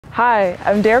Hi,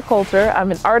 I'm Coulter.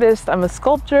 I'm an artist, I'm a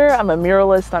sculptor, I'm a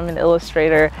muralist, I'm an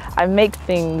illustrator. I make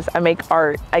things, I make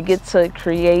art. I get to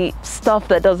create stuff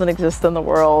that doesn't exist in the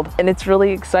world. And it's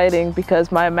really exciting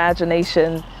because my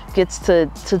imagination gets to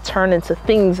turn into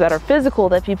things that are physical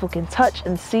that people can touch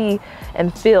and see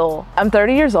and feel. I'm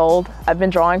 30 years old. I've been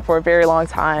drawing for a very long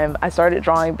time. I started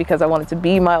drawing because I wanted to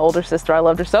be my older sister. I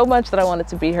loved her so much that I wanted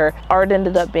to be her. Art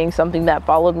ended up being something that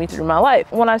followed me through my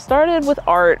life. When I started with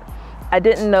art, I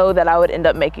didn't know that I would end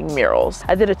up making murals.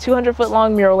 I did a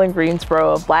 200-foot-long mural in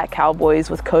Greensboro of black cowboys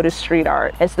with Coulter street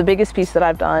art. It's the biggest piece that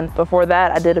I've done. Before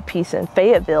that, I did a piece in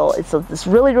Fayetteville. It's this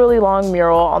really, really long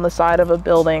mural on the side of a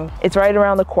building. It's right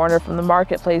around the corner from the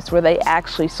marketplace where they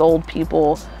actually sold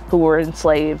people who were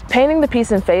enslaved. Painting the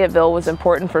piece in Fayetteville was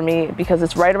important for me because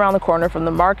it's right around the corner from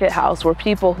the market house where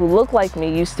people who look like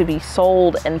me used to be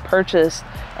sold and purchased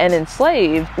and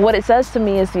enslaved. What it says to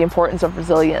me is the importance of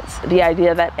resilience, the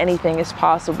idea that anything is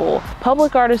possible.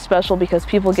 Public art is special because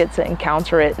people get to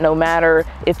encounter it no matter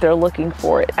if they're looking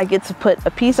for it. I get to put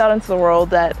a piece out into the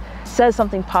world that says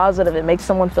something positive. It makes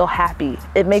someone feel happy.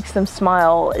 It makes them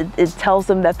smile. It tells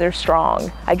them that they're strong.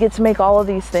 I get to make all of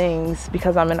these things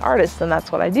because I'm an artist and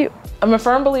that's what I do. I'm a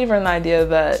firm believer in the idea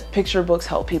that picture books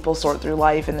help people sort through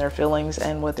life and their feelings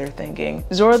and what they're thinking.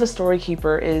 Zora the Story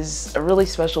Keeper is a really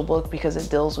special book because it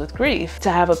deals with grief.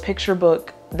 To have a picture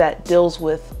book that deals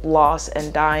with loss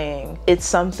and dying, it's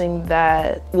something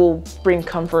that will bring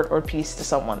comfort or peace to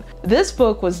someone. This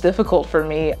book was difficult for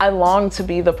me. I long to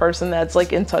be the person that's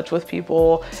like in touch with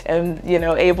people and, you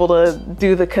know, able to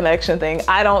do the connection thing.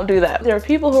 I don't do that. There are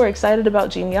people who are excited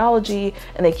about genealogy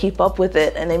and they keep up with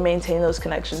it and they maintain those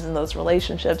connections and those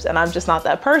relationships, and I'm just not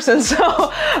that person. So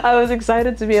I was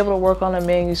excited to be able to work on a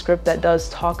manuscript that does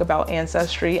talk about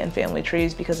ancestry and family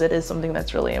trees because it is something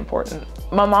that's really important.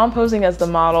 My mom posing as the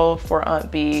model for Aunt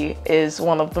B is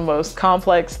one of the most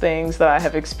complex things that I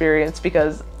have experienced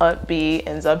because Aunt B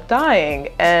ends up dying.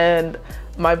 And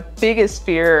my biggest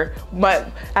fear,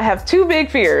 I have two big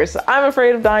fears. I'm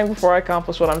afraid of dying before I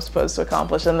accomplish what I'm supposed to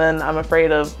accomplish, and then I'm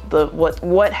afraid of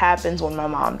what happens when my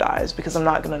mom dies, because I'm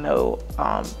not gonna know,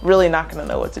 really not gonna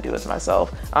know what to do with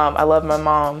myself. I love my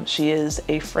mom. She is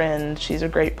a friend. She's a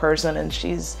great person, and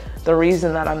she's the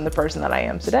reason that I'm the person that I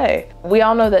am today. We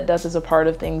all know that death is a part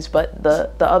of things, but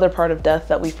the other part of death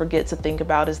that we forget to think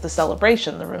about is the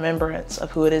celebration, the remembrance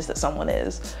of who it is that someone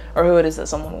is, or who it is that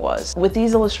someone was. With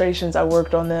these illustrations, I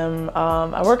worked on them.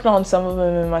 I worked on some of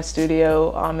them in my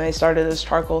studio. They started as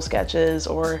charcoal sketches,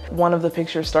 or one of the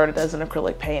pictures started as an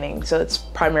acrylic painting. So its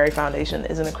primary foundation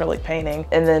is an acrylic painting.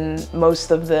 And then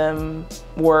most of them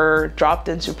were dropped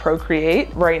into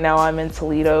Procreate. Right now I'm in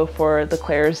Toledo for the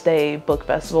Claire's Day Book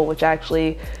Festival, which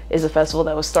actually is a festival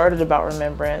that was started about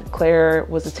remembrance. Claire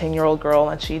was a 10-year-old girl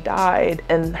and she died,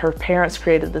 and her parents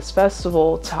created this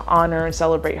festival to honor and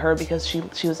celebrate her because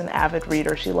she was an avid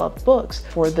reader. She loved books.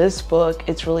 For this book,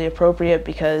 it's really appropriate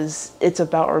because it's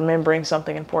about remembering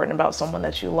something important about someone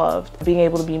that you loved. Being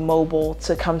able to be mobile,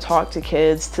 to come talk to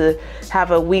kids, to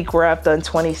have a week where I've done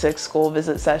 26 school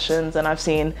visit sessions, and I've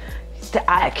seen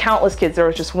countless kids. There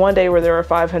was just one day where there were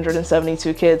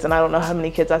 572 kids, and I don't know how many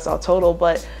kids I saw total,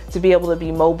 but to be able to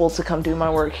be mobile, to come do my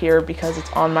work here because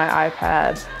it's on my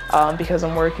iPad, because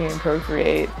I'm working in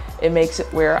Procreate, it makes it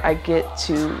where I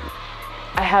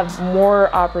have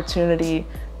more opportunity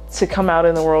to come out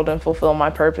in the world and fulfill my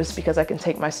purpose because I can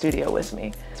take my studio with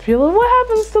me. People are like, what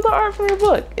happens to the art from your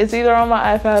book? It's either on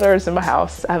my iPad or it's in my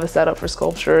house. I have a setup for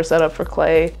sculpture, a setup for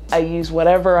clay. I use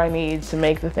whatever I need to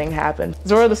make the thing happen.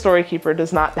 Zora the Story Keeper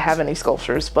does not have any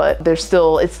sculptures, but it's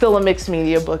still a mixed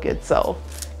media book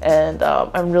itself. And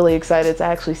I'm really excited to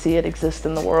actually see it exist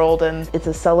in the world, and it's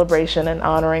a celebration and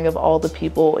honoring of all the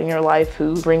people in your life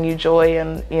who bring you joy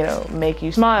and, you know, make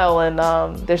you smile, and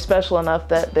they're special enough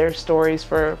that they're stories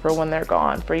for when they're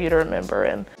gone, for you to remember.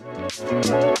 And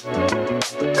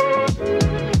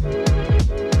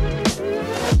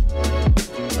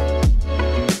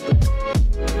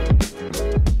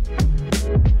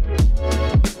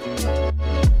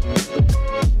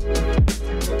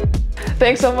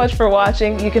thanks so much for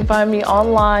watching. You can find me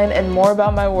online and more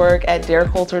about my work at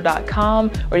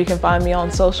darecoulter.com, or you can find me on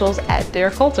socials at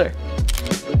darecoulter.